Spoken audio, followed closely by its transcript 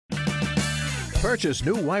Purchase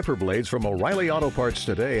new wiper blades from O'Reilly Auto Parts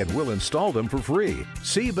today and we'll install them for free.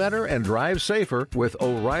 See better and drive safer with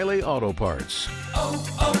O'Reilly Auto Parts.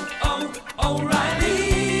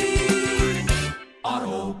 O'Reilly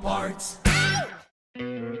Auto Parts.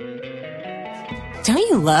 Don't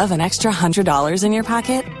you love an extra $100 in your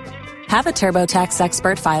pocket? Have a TurboTax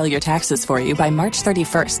expert file your taxes for you by March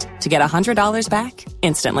 31st to get $100 back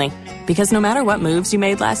instantly. Because no matter what moves you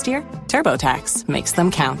made last year, TurboTax makes them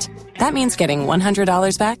count. That means getting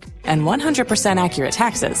 $100 back and 100% accurate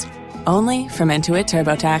taxes, only from Intuit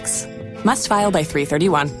TurboTax. Must file by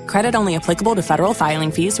 3/31. Credit only applicable to federal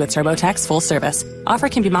filing fees with TurboTax full service. Offer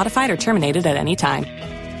can be modified or terminated at any time.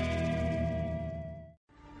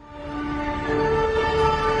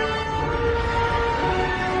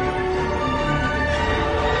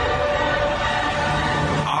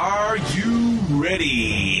 Are you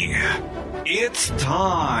ready? It's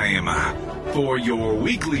time for your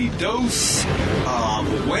weekly dose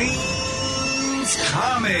of Wayne's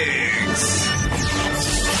Comics.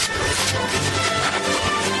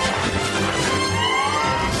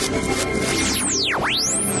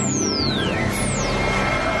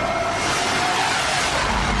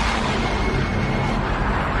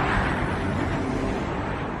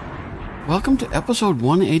 Welcome to episode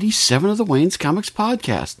 187 of the Wayne's Comics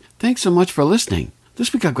Podcast. Thanks so much for listening.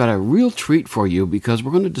 This week I've got a real treat for you because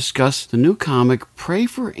we're going to discuss the new comic Pray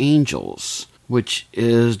for Angels, which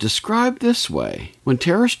is described this way. When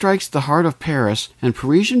terror strikes the heart of Paris and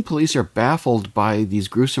Parisian police are baffled by these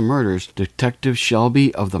gruesome murders, Detective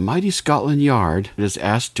Shelby of the mighty Scotland Yard is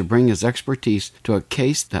asked to bring his expertise to a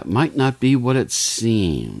case that might not be what it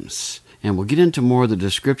seems. And we'll get into more of the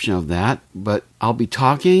description of that, but I'll be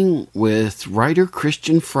talking with writer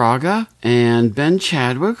Christian Fraga and Ben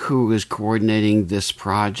Chadwick, who is coordinating this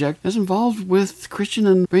project, is involved with Christian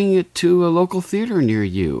in bringing it to a local theater near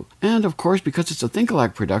you. And of course, because it's a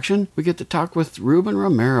Think-alike production, we get to talk with Ruben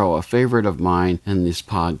Romero, a favorite of mine in these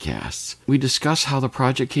podcasts. We discuss how the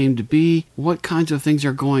project came to be, what kinds of things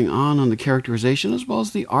are going on the characterization, as well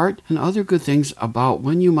as the art and other good things about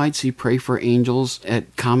when you might see Pray for Angels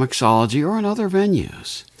at Comixology or in other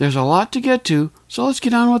venues. There's a lot to get to, so let's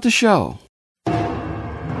get on with the show.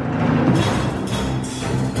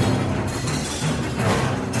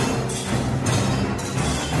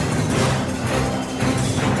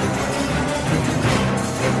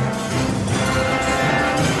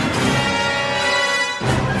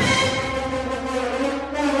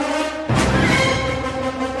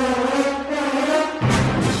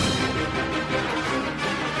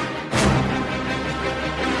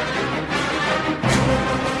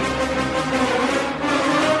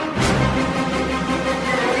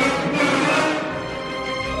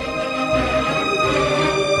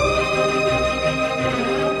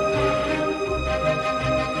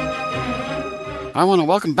 I want to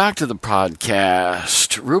welcome back to the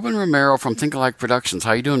podcast Ruben Romero from Think-alike Productions.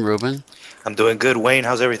 How you doing, Ruben? I'm doing good. Wayne,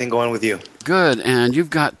 how's everything going with you? Good. And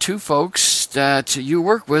you've got two folks that you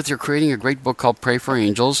work with. You're creating a great book called Pray for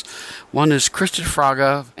Angels. One is Christian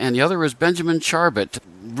Fraga, and the other is Benjamin Charbit.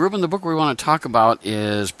 Ruben, the book we want to talk about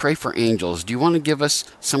is Pray for Angels. Do you want to give us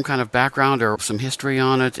some kind of background or some history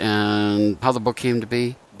on it and how the book came to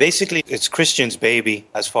be? Basically, it's Christian's baby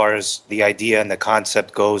as far as the idea and the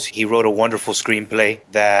concept goes. He wrote a wonderful screenplay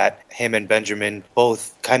that him and Benjamin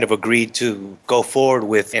both kind of agreed to go forward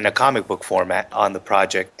with in a comic book format on the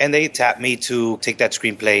project. And they tapped me to take that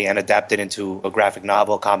screenplay and adapt it into a graphic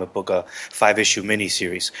novel, comic book, a 5-issue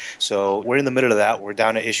miniseries. So we're in the middle of that. We're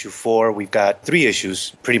down to issue 4. We've got 3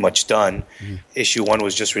 issues pretty much done. Issue 1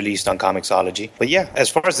 was just released on Comixology. But yeah, as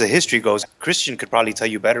far as the history goes, Christian could probably tell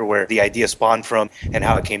you better where the idea spawned from and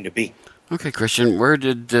how it came to be. Okay, Christian, where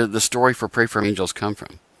did the story for Pray for Angels come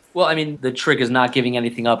from? Well, I mean, the trick is not giving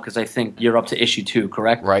anything up because I think you're up to issue 2,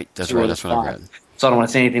 correct? Right, that's right. That's what I read. So I don't want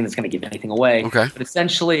to say anything that's going to give anything away. Okay. But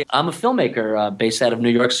essentially, I'm a filmmaker based out of New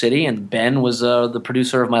York City, and Ben was the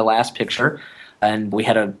producer of my last picture. And we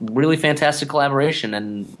had a really fantastic collaboration,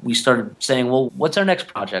 and we started saying, well, what's our next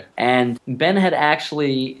project? And Ben had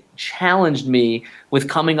actually challenged me with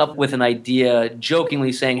coming up with an idea,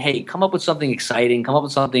 jokingly saying, hey, come up with something exciting, come up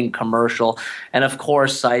with something commercial. And of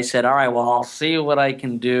course, I said, all right, well, I'll see what I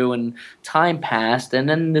can do. And time passed, and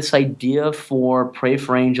then this idea for Pray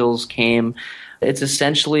for Angels came. It's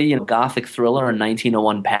essentially a gothic thriller in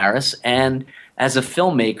 1901 Paris. And as a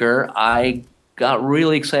filmmaker, I got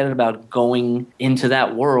really excited about going into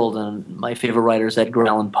that world. And my favorite writer is Edgar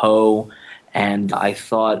Allan Poe. And I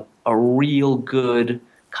thought a real good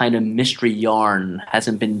kind of mystery yarn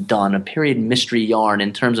hasn't been done, a period mystery yarn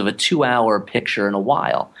in terms of a 2-hour picture in a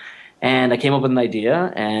while. And I came up with an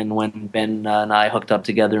idea, and when Ben and I hooked up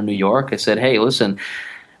together in New York, I said, hey, listen,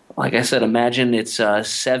 like I said, imagine it's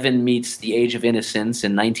Seven meets the Age of Innocence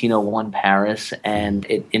in 1901 Paris, and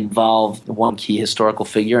it involved one key historical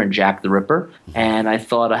figure in Jack the Ripper. And I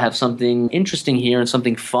thought I have something interesting here and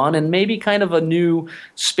something fun and maybe kind of a new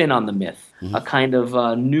spin on the myth. A kind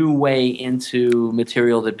of new way into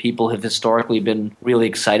material that people have historically been really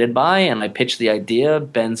excited by. And I pitched the idea.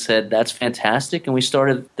 Ben said, that's fantastic. And we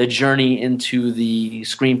started the journey into the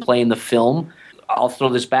screenplay and the film. I'll throw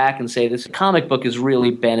this back and say this comic book is really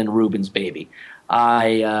Ben and Ruben's baby.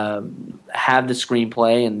 I have the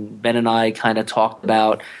screenplay, and Ben and I kind of talked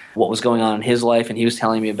about what was going on in his life, and he was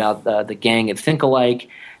telling me about the gang at Think Alike.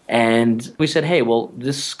 And we said, hey, well,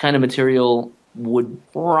 this kind of material would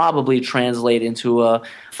probably translate into a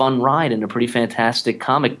fun ride and a pretty fantastic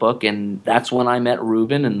comic book. And that's when I met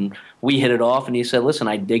Ruben, and we hit it off. And he said, listen,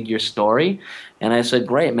 I dig your story. And I said,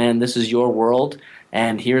 great, man, this is your world.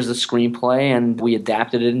 And here's the screenplay. And we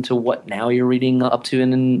adapted it into what now you're reading up to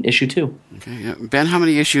in issue 2. Okay. Ben, how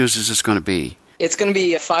many issues is this going to be? It's going to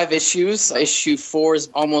be 5 issues. Issue 4 is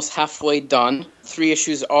almost halfway done. 3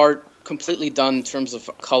 issues are completely done in terms of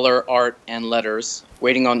color, art, and letters.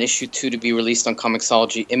 Waiting on issue 2 to be released on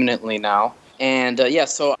Comixology imminently now. And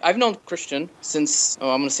so I've known Christian since, I'm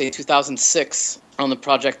going to say 2006, on the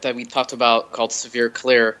project that we talked about called Severe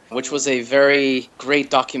Clear, which was a very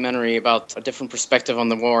great documentary about a different perspective on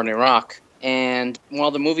the war in Iraq. And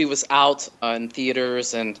while the movie was out in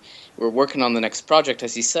theaters and we're working on the next project,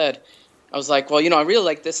 as he said, I was like, well, I really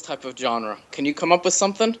like this type of genre. Can you come up with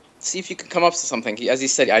something? See if you can come up with something. As he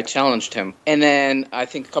said, I challenged him. And then I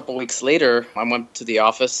think a couple weeks later, I went to the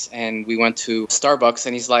office and we went to Starbucks,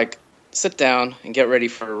 and he's like, sit down and get ready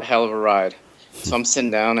for a hell of a ride. So I'm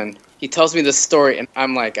sitting down and he tells me this story, and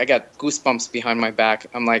I'm like, I got goosebumps behind my back.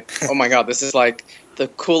 I'm like, oh my God, this is like the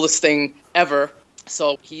coolest thing ever.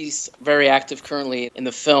 So he's very active currently in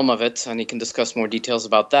the film of it, and he can discuss more details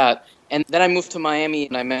about that. And then I moved to Miami,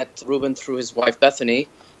 and I met Ruben through his wife, Bethany.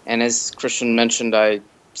 And as Christian mentioned, I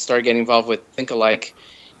started getting involved with Think Alike.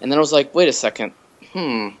 And then I was like, wait a second.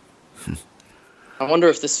 I wonder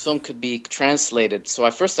if this film could be translated. So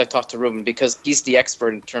at first I talked to Ruben because he's the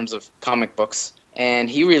expert in terms of comic books. And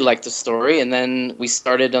he really liked the story. And then we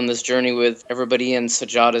started on this journey with everybody and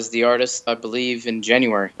Sajjad as the artist, I believe, in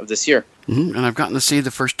January of this year. And I've gotten to see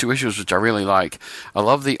the first 2 issues, which I really like. I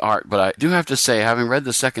love the art, but I do have to say, having read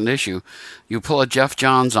the second issue, you pull a Jeff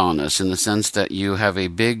Johns on us in the sense that you have a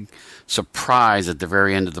big surprise at the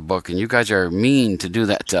very end of the book, and you guys are mean to do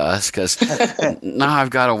that to us, because now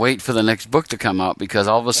I've got to wait for the next book to come out, because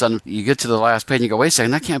all of a sudden you get to the last page and you go, wait a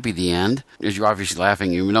second, that can't be the end. As you're obviously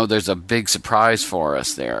laughing, you know there's a big surprise for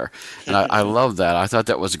us there, and I love that. I thought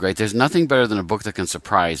that was great. There's nothing better than a book that can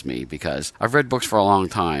surprise me, because I've read books for a long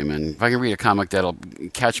time, and if I can read a comic that'll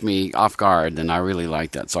catch me off guard, then I really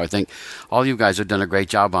like that. So I think all you guys have done a great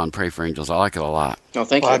job on Pray for Angels. I like it a lot. Oh,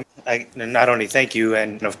 thank you. I not only thank you,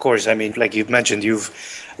 and of course, I mean, like you've mentioned, you've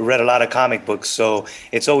read a lot of comic books, so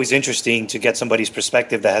it's always interesting to get somebody's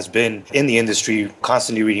perspective that has been in the industry,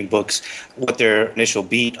 constantly reading books, what their initial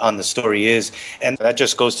beat on the story is. And that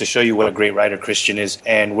just goes to show you what a great writer Christian is.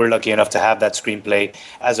 And we're lucky enough to have that screenplay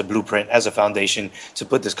as a blueprint, as a foundation to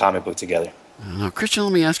put this comic book together. Now, Christian,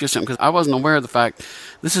 let me ask you something, because I wasn't aware of the fact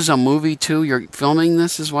this is a movie, too. You're filming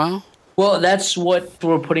this as well? Well, that's what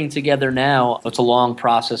we're putting together now. It's a long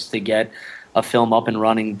process to get a film up and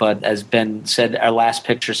running, but as Ben said, our last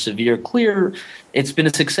picture, Severe Clear, it's been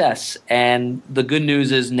a success. And the good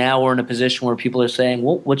news is now we're in a position where people are saying,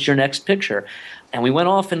 well, what's your next picture? And we went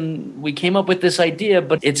off and we came up with this idea,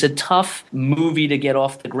 but it's a tough movie to get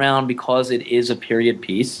off the ground because it is a period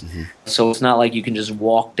piece. Mm-hmm. So it's not like you can just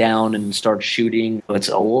walk down and start shooting. It's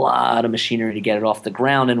a lot of machinery to get it off the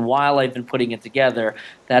ground. And while I've been putting it together,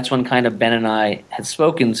 that's when kind of Ben and I had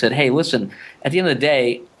spoken and said, hey, listen, at the end of the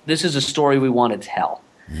day, this is a story we want to tell.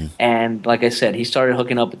 Mm-hmm. And like I said, he started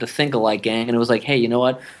hooking up with the Think Alike gang, and it was like, hey, you know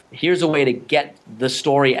what? Here's a way to get the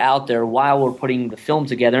story out there while we're putting the film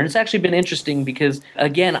together. And it's actually been interesting because,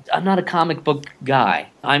 again, I'm not a comic book guy.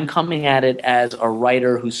 I'm coming at it as a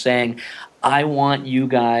writer who's saying, I want you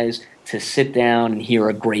guys to sit down and hear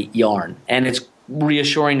a great yarn. And it's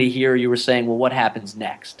reassuring to hear you were saying, well, what happens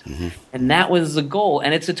next? Mm-hmm. And that was the goal.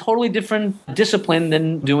 And it's a totally different discipline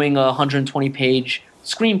than doing a 120-page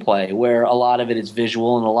screenplay, where a lot of it is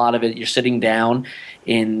visual and a lot of it you're sitting down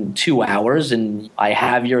in 2 hours and I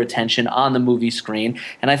have your attention on the movie screen.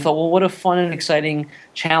 And I thought, well, what a fun and exciting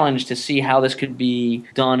challenge to see how this could be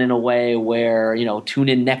done in a way where, you know, tune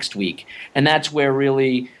in next week. And that's where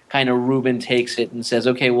really kind of Ruben takes it and says,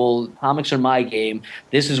 okay, well, comics are my game.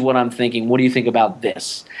 This is what I'm thinking. What do you think about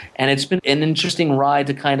this? And it's been an interesting ride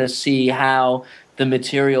to kind of see how the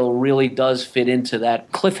material really does fit into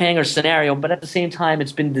that cliffhanger scenario, but at the same time,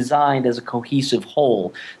 it's been designed as a cohesive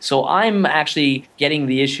whole. So I'm actually getting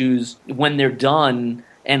the issues when they're done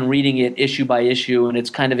and reading it issue by issue, and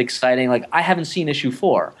it's kind of exciting. Like, I haven't seen issue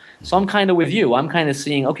 4, so I'm kind of with you. I'm kind of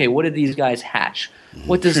seeing, okay, what did these guys hatch?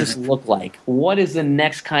 What does this look like? What is the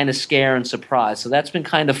next kind of scare and surprise? So that's been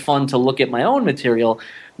kind of fun to look at my own material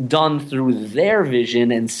done through their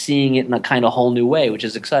vision and seeing it in a kind of whole new way, which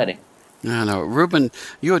is exciting. I know. Ruben,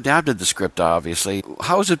 you adapted the script, obviously.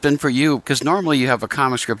 How has it been for you? Because normally you have a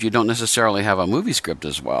comic script, you don't necessarily have a movie script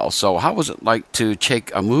as well. So how was it like to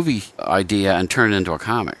take a movie idea and turn it into a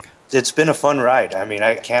comic? It's been a fun ride. I mean,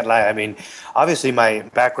 I can't lie. I mean, obviously my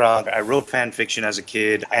background, I wrote fan fiction as a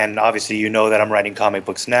kid, and obviously you know that I'm writing comic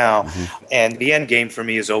books now. Mm-hmm. And the end game for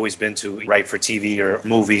me has always been to write for TV or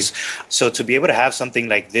movies. So to be able to have something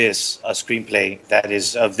like this, a screenplay that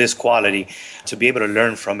is of this quality, to be able to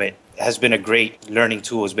learn from it, has been a great learning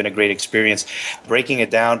tool, has been a great experience. Breaking it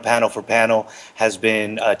down panel for panel has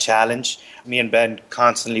been a challenge. Me and Ben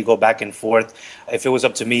constantly go back and forth. If it was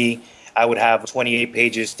up to me, I would have 28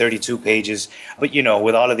 pages, 32 pages. But, you know,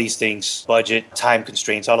 with all of these things, budget, time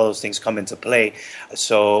constraints, all of those things come into play.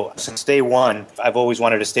 So since day one, I've always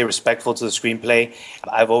wanted to stay respectful to the screenplay.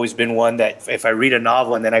 I've always been one that if I read a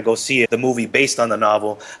novel and then I go see the movie based on the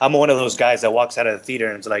novel, I'm one of those guys that walks out of the theater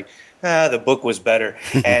and is like, the book was better.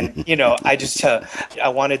 And, you know, I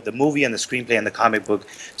wanted the movie and the screenplay and the comic book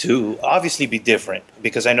to obviously be different,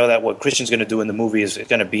 because I know that what Christian's going to do in the movie is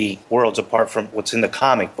going to be worlds apart from what's in the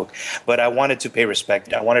comic book. But I wanted to pay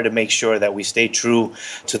respect. I wanted to make sure that we stay true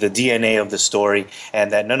to the DNA of the story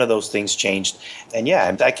and that none of those things changed. And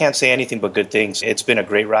yeah, I can't say anything but good things. It's been a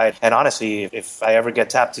great ride. And honestly, if I ever get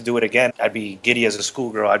tapped to do it again, I'd be giddy as a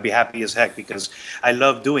schoolgirl. I'd be happy as heck, because I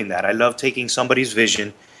love doing that. I love taking somebody's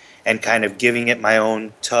vision and kind of giving it my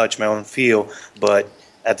own touch, my own feel, but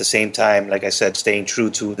at the same time, like I said, staying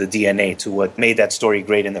true to the DNA, to what made that story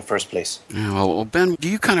great in the first place. Yeah, well, Ben, do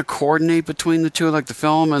you kind of coordinate between the two, like the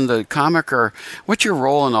film and the comic, or what's your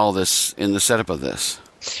role in all this, in the setup of this?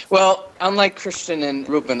 Well, unlike Christian and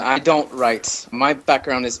Ruben, I don't write. My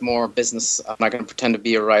background is more business. I'm not going to pretend to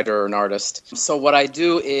be a writer or an artist. So what I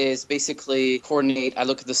do is basically coordinate. I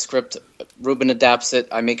look at the script. Ruben adapts it.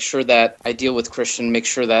 I make sure that I deal with Christian, make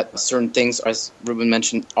sure that certain things, as Ruben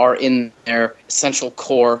mentioned, are in their essential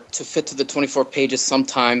core to fit to the 24 pages.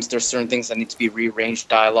 Sometimes there's certain things that need to be rearranged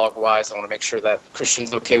dialogue-wise. I want to make sure that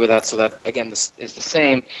Christian's okay with that, so that, again, this is the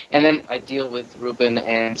same. And then I deal with Ruben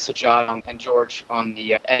and Sajjad and George on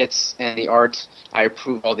the edits and the art. I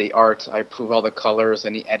approve all the art. I approve all the colors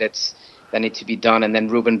and the edits that need to be done. And then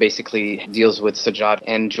Ruben basically deals with Sajjad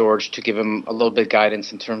and George to give him a little bit of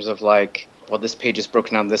guidance in terms of like, well, this page is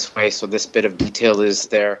broken down this way, so this bit of detail is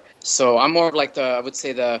there. So I'm more of like I would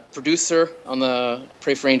say the producer on the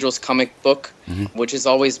Pray for Angels comic book, which has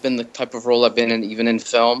always been the type of role I've been in, even in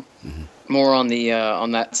film. More on the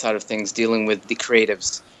on that side of things, dealing with the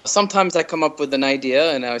creatives. Sometimes I come up with an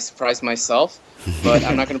idea and I surprise myself, but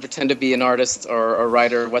I'm not going to pretend to be an artist or a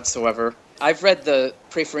writer whatsoever. I've read the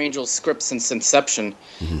Pray for Angels script since inception,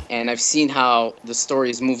 and I've seen how the story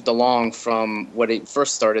has moved along from what it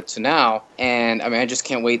first started to now. And I mean, I just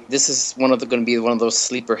can't wait. This is going to be one of those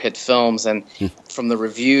sleeper hit films. And from the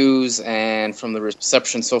reviews and from the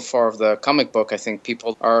reception so far of the comic book, I think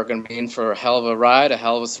people are going to be in for a hell of a ride, a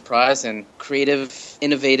hell of a surprise, and creative,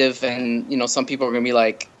 innovative. And, you know, some people are going to be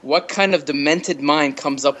like, what kind of demented mind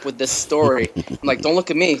comes up with this story? I'm like, don't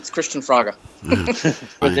look at me. It's Christian Fraga.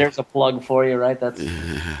 But there's a plug for you, right? That's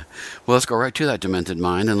Well, let's go right to that demented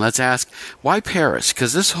mind, and let's ask, why Paris?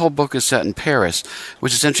 Because this whole book is set in Paris,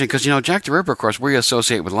 which is interesting because, you know, Jack the Ripper, of course, we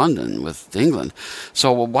associate with London, with England.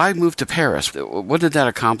 So why move to Paris? What did that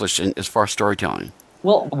accomplish as far as storytelling?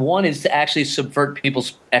 Well, one is to actually subvert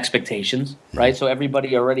people's expectations, right? So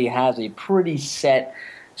everybody already has a pretty set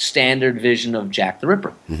standard vision of Jack the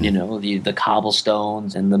Ripper, you know, the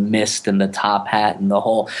cobblestones and the mist and the top hat and the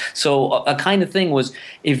whole. So a kind of thing was,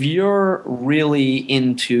 if you're really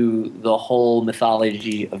into the whole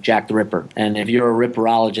mythology of Jack the Ripper, and if you're a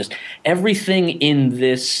Ripperologist, everything in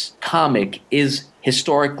this comic is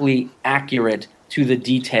historically accurate to the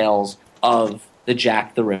details of the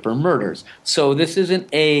Jack the Ripper murders. So this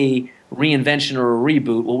isn't a reinvention or a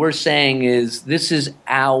reboot. What we're saying is this is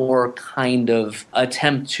our kind of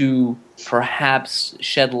attempt to perhaps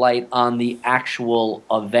shed light on the actual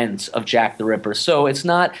events of Jack the Ripper. So it's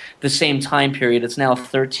not the same time period. It's now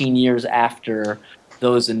 13 years after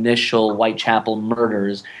those initial Whitechapel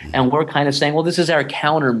murders. And we're kind of saying, well, this is our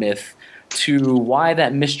counter myth to why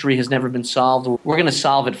that mystery has never been solved. We're going to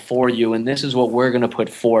solve it for you, and this is what we're going to put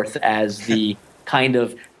forth as the kind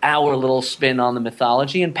of our little spin on the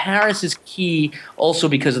mythology. And Paris is key also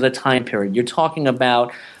because of the time period. You're talking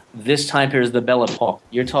about this time period is the Belle Epoque.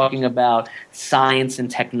 You're talking about science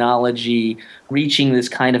and technology reaching this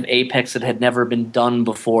kind of apex that had never been done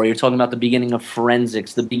before. You're talking about the beginning of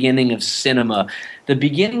forensics, the beginning of cinema, the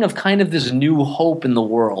beginning of kind of this new hope in the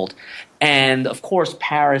world. And, of course,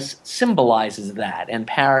 Paris symbolizes that. And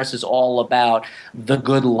Paris is all about the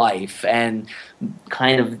good life and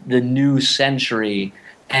kind of the new century.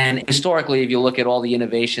 And historically, if you look at all the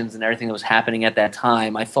innovations and everything that was happening at that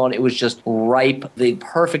time, I thought it was just ripe, the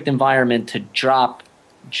perfect environment to drop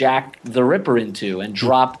Jack the Ripper into and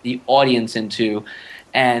drop the audience into.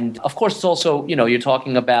 And, of course, it's also, you're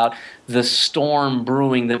talking about the storm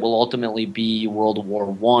brewing that will ultimately be World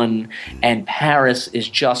War I. And Paris is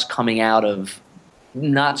just coming out of,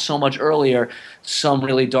 not so much earlier, some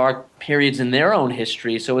really dark periods in their own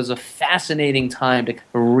history. So it was a fascinating time to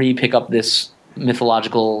re-pick up this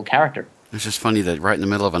mythological character. It's just funny that right in the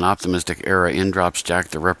middle of an optimistic era, in drops Jack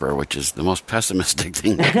the Ripper, which is the most pessimistic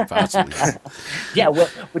thing that could possibly be. Yeah, well,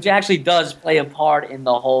 which actually does play a part in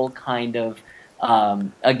the whole kind of,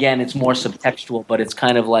 again, it's more subtextual, but it's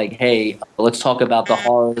kind of like, hey, let's talk about the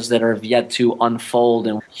horrors that are yet to unfold,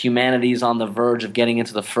 and humanity's on the verge of getting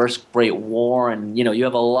into the first Great War, and, you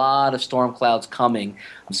have a lot of storm clouds coming.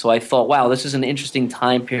 So I thought, wow, this is an interesting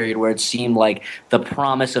time period where it seemed like the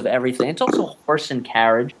promise of everything. It's also horse and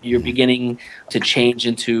carriage. You're beginning to change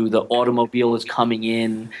into the automobile is coming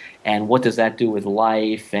in, and what does that do with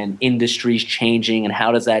life, and industries changing, and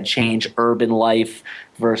how does that change urban life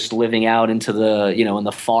versus living out into the, in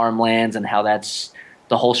the farmlands, and how that's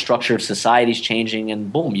the whole structure of society is changing.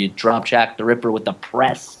 And boom, you drop Jack the Ripper with the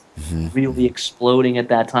press really exploding at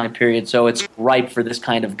that time period. So it's ripe for this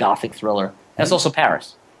kind of gothic thriller. That's also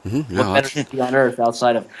Paris. Mm-hmm. What better city on earth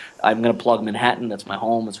outside of, I'm going to plug Manhattan, that's my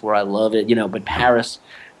home, that's where I love it, but Paris,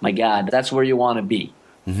 my God, that's where you want to be.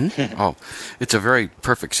 Mm-hmm. Oh, it's a very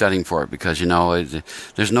perfect setting for it because,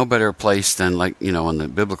 there's no better place than in the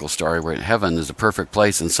biblical story where heaven is a perfect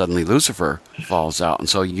place and suddenly Lucifer falls out. And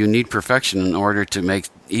so you need perfection in order to make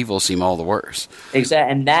evil seem all the worse.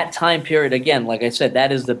 Exactly. And that time period, again, like I said,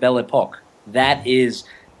 that is the Belle Epoque. That is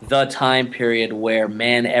the time period where,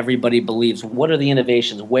 man, everybody believes, what are the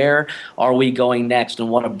innovations? Where are we going next? And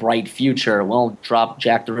what a bright future. Well, drop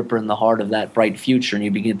Jack the Ripper in the heart of that bright future, and you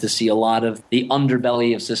begin to see a lot of the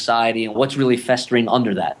underbelly of society and what's really festering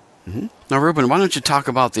under that. Mm-hmm. Now, Ruben, why don't you talk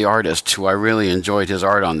about the artist, who I really enjoyed his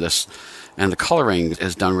art on this, and the coloring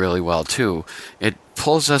is done really well, too. It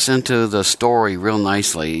pulls us into the story real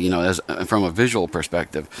nicely, from a visual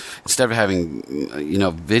perspective. Instead of having,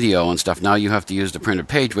 video and stuff, now you have to use the printed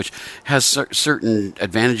page, which has certain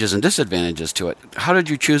advantages and disadvantages to it. How did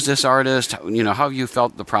you choose this artist? How have you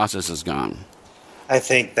felt the process has gone? I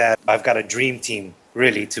think that I've got a dream team,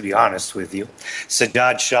 really, to be honest with you.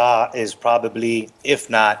 Sajjad Shah is probably, if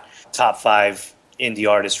not top 5 indie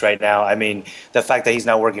artist right now. I mean, the fact that he's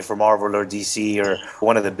not working for Marvel or DC or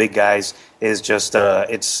one of the big guys is just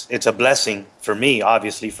it's a blessing for me,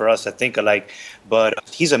 obviously for us that think alike, but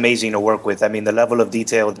he's amazing to work with. I mean, the level of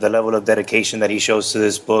detail, the level of dedication that he shows to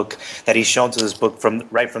this book, that he's shown to this book from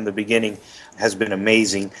the beginning, has been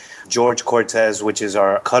amazing. George Cortez, which is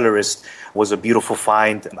our colorist, was a beautiful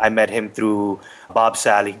find. I met him through Bob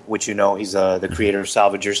Sally, which he's the creator of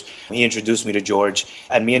Salvagers. He introduced me to George,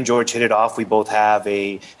 and me and George hit it off. We both have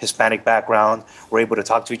a Hispanic background. We're able to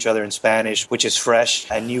talk to each other in Spanish, which is fresh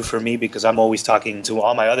and new for me because I'm always talking to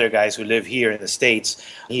all my other guys who live here in the States.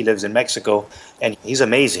 He lives in Mexico, and he's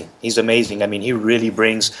amazing. He's amazing. I mean, he really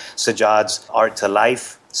brings Sajjad's art to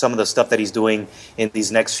life. Some of the stuff that he's doing in these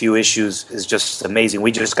next few issues is just amazing.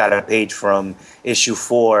 We just got a page from issue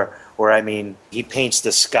 4 where, he paints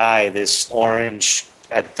the sky this orange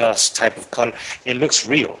at dusk type of color. It looks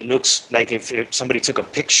real. It looks like if somebody took a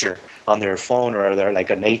picture on their phone or their like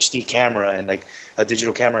an HD camera and like a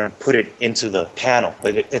digital camera and put it into the panel.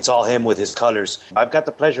 But it's all him with his colors. I've got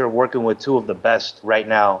the pleasure of working with 2 of the best right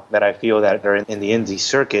now that I feel that are in the indie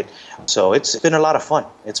circuit. So it's been a lot of fun.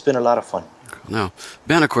 Now,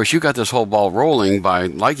 Ben, of course, you got this whole ball rolling by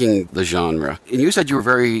liking the genre. And you said you were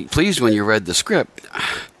very pleased when you read the script.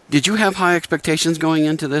 Did you have high expectations going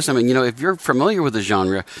into this? I mean, if you're familiar with the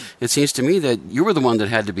genre, it seems to me that you were the one that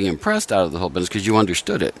had to be impressed out of the whole business because you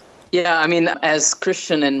understood it. Yeah, as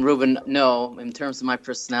Christian and Ruben know, in terms of my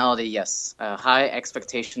personality, yes. High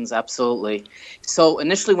expectations, absolutely. So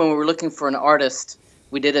initially when we were looking for an artist,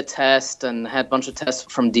 we did a test and had a bunch of tests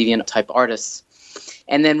from Deviant type artists.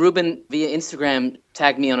 And then Ruben, via Instagram,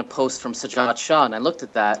 tagged me on a post from Sajjad Shah, and I looked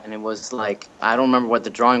at that, and it was like, I don't remember what the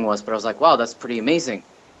drawing was, but I was like, wow, that's pretty amazing.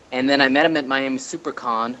 And then I met him at Miami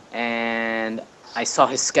SuperCon, and I saw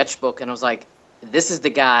his sketchbook, and I was like, this is the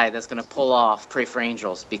guy that's going to pull off Pray for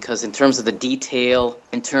Angels, because in terms of the detail,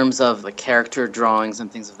 in terms of the character drawings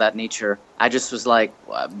and things of that nature, I just was like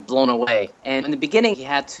blown away. And in the beginning, he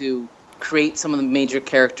had to create some of the major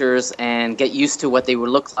characters and get used to what they would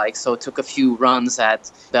look like. So it took a few runs at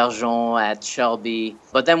Bergeon, at Shelby.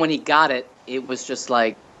 But then when he got it, it was just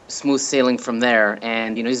like smooth sailing from there.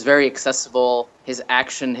 And, you know, he's very accessible. His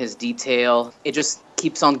action, his detail, it just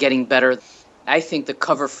keeps on getting better. I think the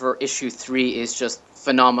cover for issue 3 is just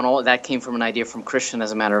phenomenal. That came from an idea from Christian,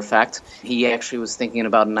 as a matter of fact. He actually was thinking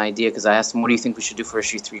about an idea because I asked him, what do you think we should do for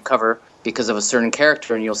issue 3 cover? Because of a certain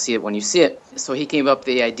character, and you'll see it when you see it. So he came up with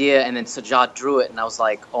the idea, and then Sajjad drew it, and I was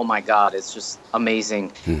like, oh my God, it's just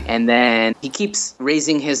amazing. And then he keeps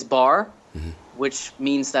raising his bar, which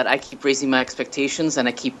means that I keep raising my expectations, and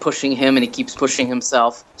I keep pushing him, and he keeps pushing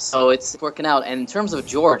himself. So it's working out. And in terms of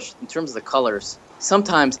George, in terms of the colors,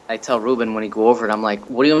 sometimes I tell Ruben when he go over it, I'm like,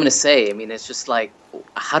 what do you want me to say? I mean, it's just like,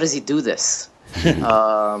 how does he do this? You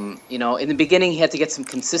know, in the beginning, he had to get some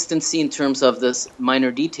consistency in terms of this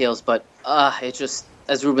minor details, but it just,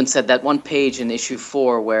 as Ruben said, that one page in issue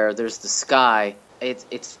 4 where there's the sky,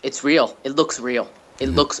 it's real. It looks real. It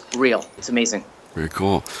looks real. It's amazing. Very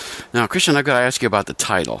cool. Now, Christian, I've got to ask you about the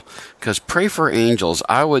title, because Pray for Angels,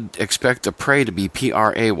 I would expect the pray to be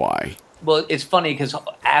P-R-A-Y. Well, it's funny because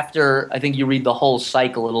after I think you read the whole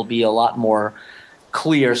cycle, it'll be a lot more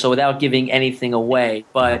clear. So without giving anything away,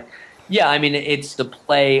 but yeah, I mean, it's the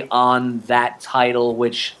play on that title,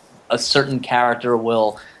 which a certain character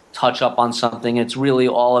will touch up on something. It's really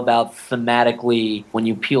all about thematically, when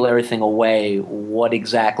you peel everything away, what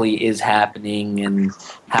exactly is happening and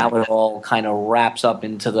how it all kind of wraps up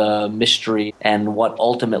into the mystery and what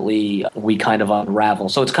ultimately we kind of unravel.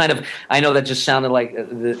 So it's kind of, I know that just sounded like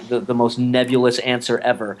the most nebulous answer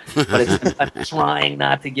ever, but I'm trying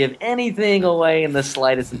not to give anything away in the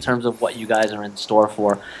slightest in terms of what you guys are in store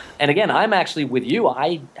for. And again, I'm actually with you.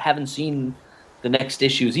 I haven't seen the next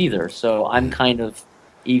issues either, so I'm kind of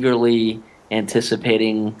eagerly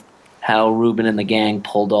anticipating how Ruben and the gang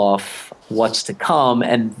pulled off what's to come,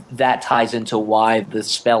 and that ties into why the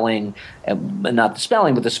spelling, not the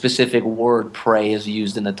spelling, but the specific word pray is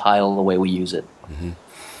used in the title the way we use it.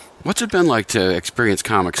 What's it been like to experience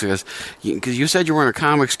comics? Because you said you weren't a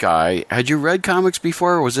comics guy. Had you read comics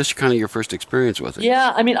before, or was this kind of your first experience with it?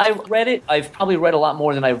 Yeah, I mean, I read it. I've probably read a lot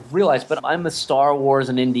more than I've realized, but I'm a Star Wars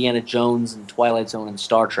and Indiana Jones and Twilight Zone and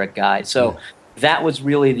Star Trek guy, so that was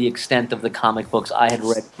really the extent of the comic books I had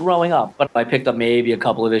read growing up. But I picked up maybe a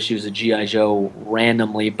couple of issues of G.I. Joe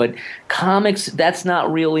randomly. But comics, that's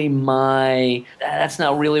not really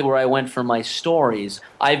where I went for my stories.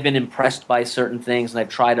 I've been impressed by certain things, and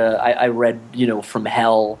I read, From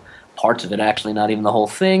Hell, parts of it actually, not even the whole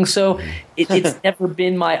thing. So it's never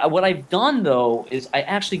been what I've done, though, is I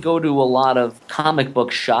actually go to a lot of comic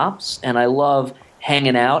book shops, and I love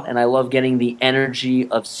hanging out, and I love getting the energy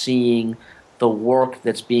of seeing the work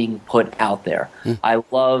that's being put out there. I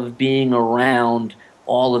love being around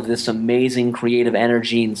all of this amazing creative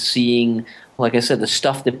energy and seeing, like I said, the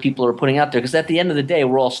stuff that people are putting out there. Because at the end of the day,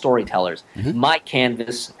 we're all storytellers. My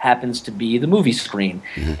canvas happens to be the movie screen.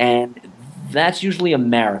 And that's usually a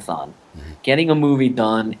marathon. Getting a movie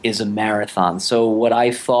done is a marathon. So what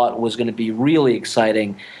I thought was going to be really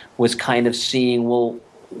exciting was kind of seeing, well,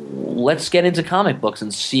 let's get into comic books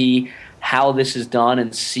and see how this is done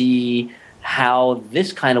and see how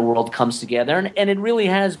this kind of world comes together. And it really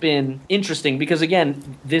has been interesting because,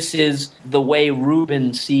 again, this is the way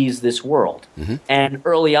Ruben sees this world. And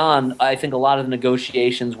early on, I think a lot of the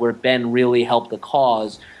negotiations where Ben really helped the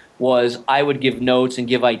cause was I would give notes and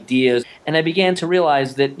give ideas. And I began to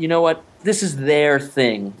realize that, you know what, this is their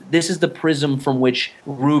thing. This is the prism from which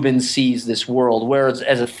Ruben sees this world. Whereas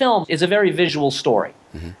as a film, it's a very visual story.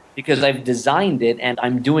 Because I've designed it and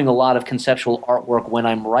I'm doing a lot of conceptual artwork when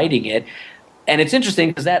I'm writing it. And it's interesting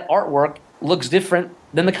because that artwork looks different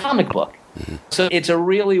than the comic book. So it's a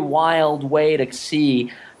really wild way to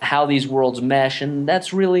see how these worlds mesh, and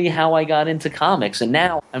that's really how I got into comics. And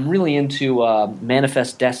now I'm really into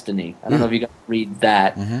Manifest Destiny. I don't know if you guys read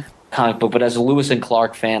that comic book, but as a Lewis and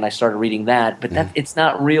Clark fan, I started reading that. But it's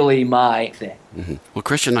not really my thing. Well,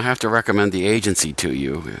 Christian, I have to recommend The Agency to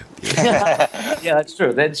you. Yeah, that's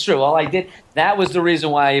true. That's true. Well, I did. That was the reason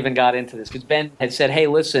why I even got into this, because Ben had said, hey,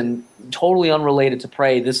 listen, totally unrelated to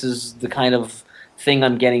Prey, this is the kind of thing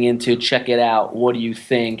I'm getting into. Check it out. What do you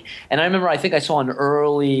think? And I remember, I think I saw an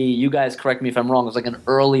early, you guys correct me if I'm wrong, it was like an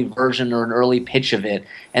early version or an early pitch of it.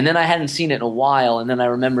 And then I hadn't seen it in a while. And then I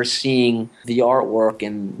remember seeing the artwork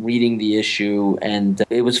and reading the issue. And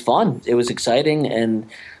it was fun. It was exciting. And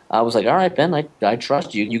I was like, all right, Ben, I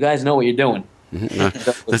trust you. You guys know what you're doing.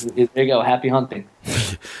 So, there you go. Happy hunting.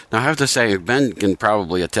 Now, I have to say, Ben can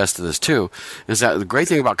probably attest to this too, is that the great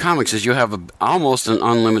thing about comics is you have almost an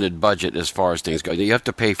unlimited budget as far as things go. You have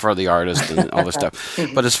to pay for the artist and all this stuff.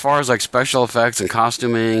 But as far as like special effects and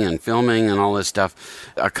costuming and filming and all this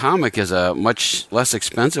stuff, a comic is a much less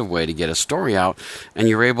expensive way to get a story out, and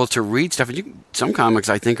you're able to read stuff. And some comics,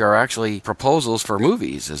 I think, are actually proposals for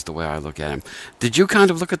movies, is the way I look at them. Did you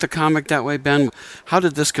kind of look at the comic that way, Ben? How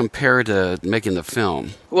did this compare to making the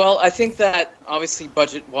film? Well, I think that obviously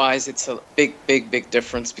budget-wise, it's a big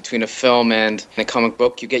difference between a film and a comic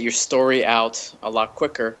book. You get your story out a lot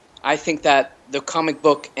quicker. I think that the comic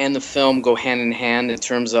book and the film go hand in hand in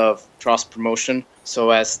terms of cross promotion.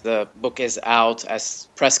 So as the book is out, as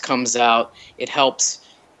press comes out, it helps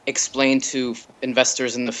explain to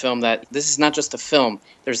investors in the film that this is not just a film.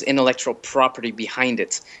 There's intellectual property behind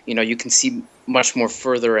it. You know, you can see much more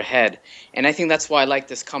further ahead. And I think that's why I like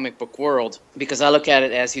this comic book world, because I look at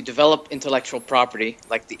it as you develop intellectual property,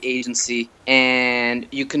 like the agency, and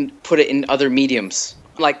you can put it in other mediums.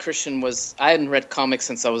 Like Christian I hadn't read comics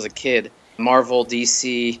since I was a kid. Marvel,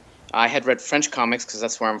 DC, I had read French comics because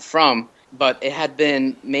that's where I'm from, but it had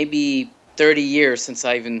been maybe 30 years since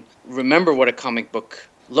I even remember what a comic book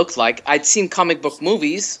looked like. I'd seen comic book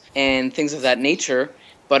movies and things of that nature,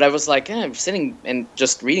 but I was like, I'm sitting and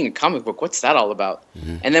just reading a comic book. What's that all about?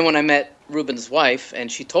 Mm-hmm. And then when I met Ruben's wife and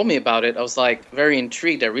she told me about it, I was like very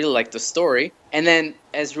intrigued. I really liked the story. And then,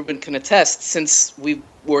 as Ruben can attest, since we've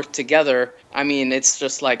worked together, I mean, it's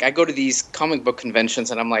just like I go to these comic book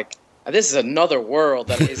conventions and I'm like, this is another world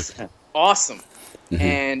that is awesome. Mm-hmm.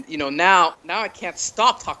 And, you know, now I can't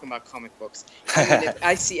stop talking about comic books. I mean,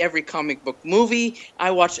 I see every comic book movie.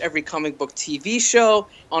 I watch every comic book TV show.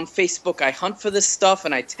 On Facebook, I hunt for this stuff,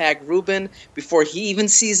 and I tag Ruben before he even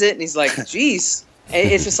sees it. And he's like, geez.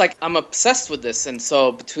 It's just like I'm obsessed with this. And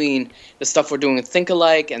so between the stuff we're doing with Think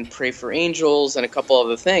Alike and Pray for Angels and a couple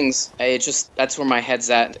other things, that's where my head's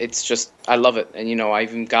at. It's just, I love it. And, you know, I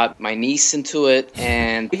even got my niece into it.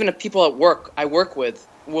 And even the people at work I work with,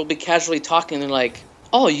 we'll be casually talking, and they're like,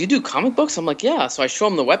 oh, you do comic books? I'm like, yeah. So I show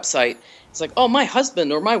them the website. It's like, oh, my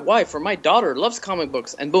husband or my wife or my daughter loves comic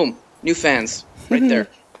books. And boom, new fans right there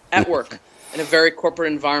at work in a very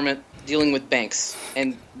corporate environment dealing with banks.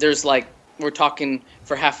 And there's like, we're talking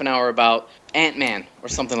for half an hour about Ant-Man or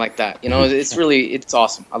something like that. You know, it's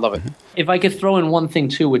awesome. I love it. If I could throw in one thing,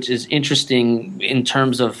 too, which is interesting in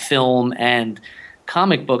terms of film and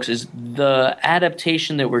comic books, is the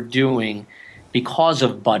adaptation that we're doing because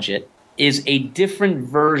of budget is a different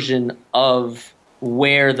version of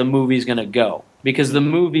where the movie's going to go. Because the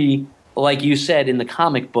movie, like you said in the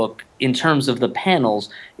comic book, in terms of the panels,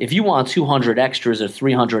 if you want 200 extras or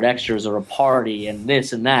 300 extras or a party and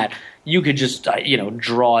this and that, you could just,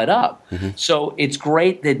 draw it up. Mm-hmm. So it's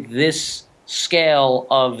great that this scale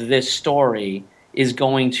of this story is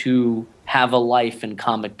going to have a life in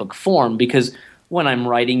comic book form, because when I'm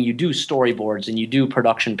writing, you do storyboards and you do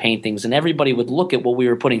production paintings, and everybody would look at what we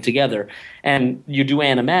were putting together, and you do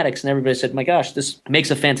animatics, and everybody said, my gosh, this makes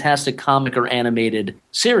a fantastic comic or animated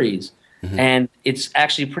series. Mm-hmm. And it's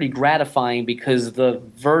actually pretty gratifying, because the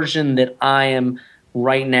version that I am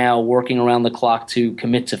right now working around the clock to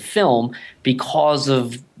commit to film, because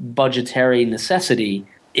of budgetary necessity,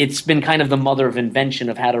 it's been kind of the mother of invention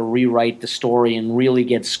of how to rewrite the story and really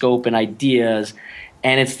get scope and ideas.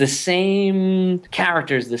 And it's the same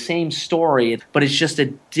characters, the same story, but it's just a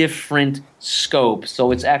different scope.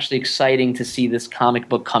 So it's actually exciting to see this comic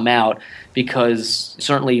book come out, because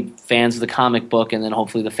certainly fans of the comic book, and then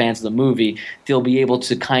hopefully the fans of the movie, they'll be able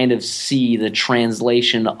to kind of see the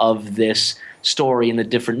translation of this story in the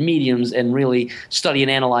different mediums and really study and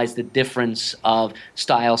analyze the difference of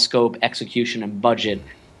style, scope, execution, and budget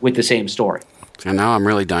with the same story. And now I'm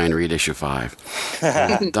really dying to read issue 5.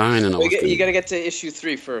 Dying and you got to get to issue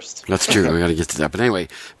 3 first. That's true. We got to get to that. But anyway,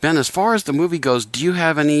 Ben, as far as the movie goes, do you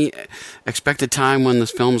have any expected time when this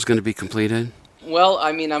film is going to be completed? Well,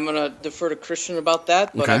 I mean, I'm going to defer to Christian about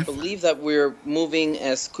that, but okay. I believe that we're moving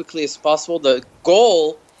as quickly as possible. The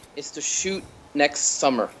goal is to shoot next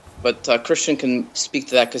summer, but Christian can speak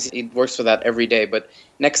to that because he works for that every day. But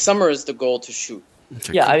next summer is the goal to shoot.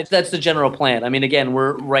 Yeah, that's the general plan. I mean, again,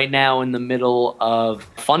 we're right now in the middle of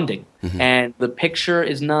funding, mm-hmm. and the picture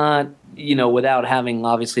is not, without having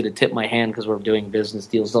obviously to tip my hand because we're doing business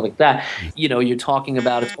deals, stuff like that, you're talking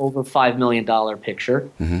about it's over $5 million picture,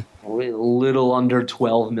 a little under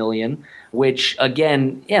 $12 million, which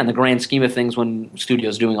again, in the grand scheme of things, when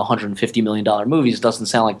studios doing $150 million movies, doesn't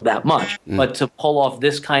sound like that much. But to pull off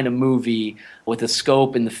this kind of movie with the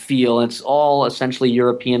scope and the feel, it's all essentially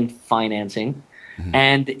European financing.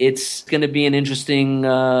 And it's going to be an interesting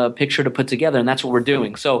picture to put together, and that's what we're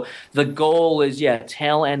doing. So the goal is,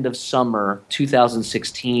 tail end of summer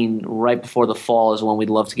 2016, right before the fall is when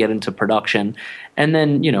we'd love to get into production. And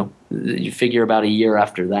then, you figure about a year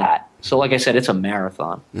after that. So like I said, it's a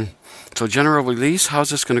marathon. So general release,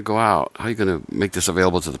 how's this going to go out? How are you going to make this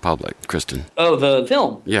available to the public, Kristen? Oh, the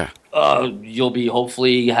film? Yeah. You'll be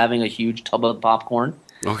hopefully having a huge tub of popcorn.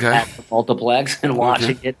 At the multiplex and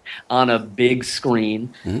watching it on a big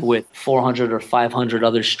screen with 400 or 500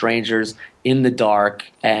 other strangers in the dark,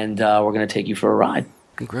 and we're going to take you for a ride.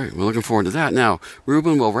 Great. We're looking forward to that. Now,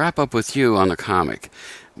 Ruben, we'll wrap up with you on the comic.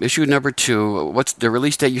 Issue number 2, what's the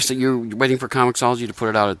release date? You said you're waiting for Comixology to put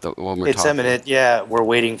it out at the Walmart. It's imminent, We're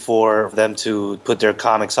waiting for them to put their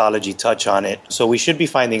Comixology touch on it. So we should be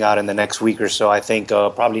finding out in the next week or so. I think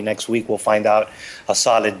probably next week we'll find out a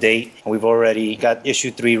solid date. We've already got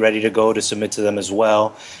issue 3 ready to go to submit to them as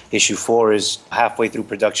well. Issue 4 is halfway through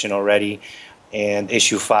production already. And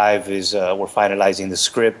issue 5 is we're finalizing the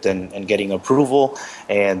script and getting approval,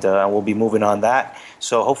 and we'll be moving on that.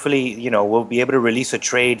 So hopefully, we'll be able to release a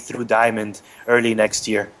trade through Diamond early next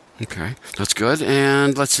year. Okay, that's good.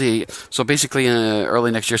 And let's see. So basically early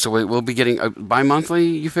next year, so we'll be getting bi-monthly,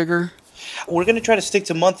 you figure? We're going to try to stick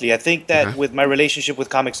to monthly. I think that with my relationship with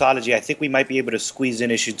Comixology, I think we might be able to squeeze in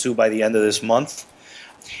issue 2 by the end of this month.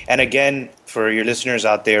 And again, for your listeners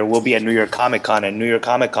out there, we'll be at New York Comic Con. And New York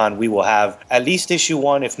Comic Con, we will have at least issue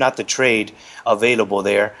 1, if not the trade, available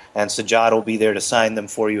there. And Sajjad will be there to sign them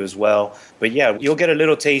for you as well. But you'll get a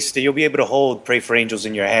little taste. You'll be able to hold Pray for Angels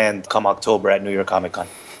in your hand come October at New York Comic Con.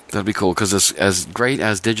 That'd be cool, because as great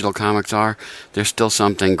as digital comics are, there's still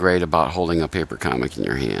something great about holding a paper comic in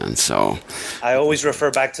your hand. So I always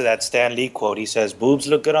refer back to that Stan Lee quote. He says, boobs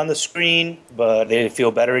look good on the screen, but they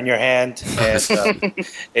feel better in your hand. And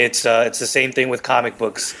it's the same thing with comic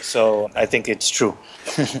books. So I think it's true.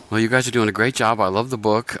 Well, you guys are doing a great job. I love the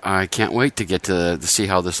book. I can't wait to get to see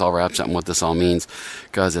how this all wraps up and what this all means,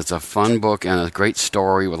 because it's a fun book and a great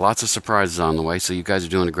story with lots of surprises on the way. So you guys are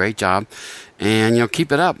doing a great job. And,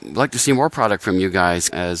 keep it up. I'd like to see more product from you guys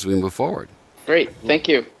as we move forward. Great. Thank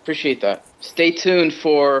you. Appreciate that. Stay tuned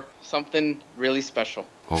for something really special.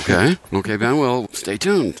 Okay. Okay, Ben. Well, stay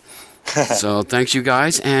tuned. So thanks, you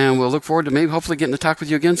guys. And we'll look forward to maybe hopefully getting to talk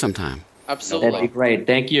with you again sometime. Absolutely. That'd be great.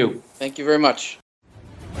 Thank you. Thank you very much.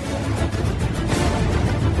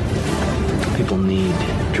 People need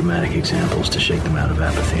dramatic examples to shake them out of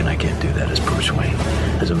apathy, and I can't do that as Bruce Wayne.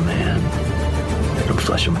 As a man, from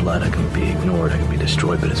flesh and blood, I can be ignored, I can be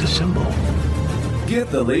destroyed, but as a symbol. Get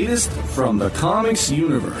the latest from the comics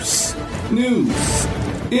universe. News,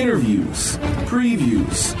 interviews,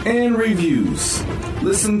 previews, and reviews.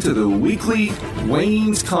 Listen to the weekly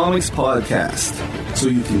Wayne's Comics podcast so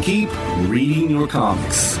you can keep reading your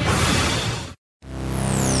comics.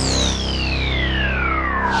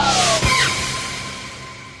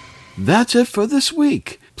 That's it for this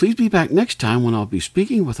week. Please be back next time when I'll be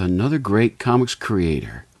speaking with another great comics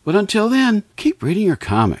creator. But until then, keep reading your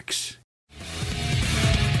comics.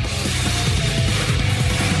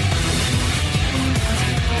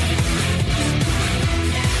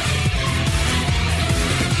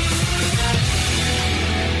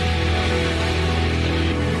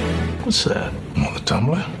 What's that? Oh, the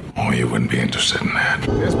tumbler? Oh, you wouldn't be interested in that.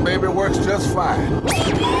 This baby works just fine.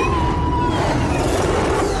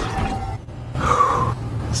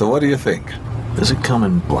 So what do you think? Does it come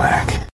in black?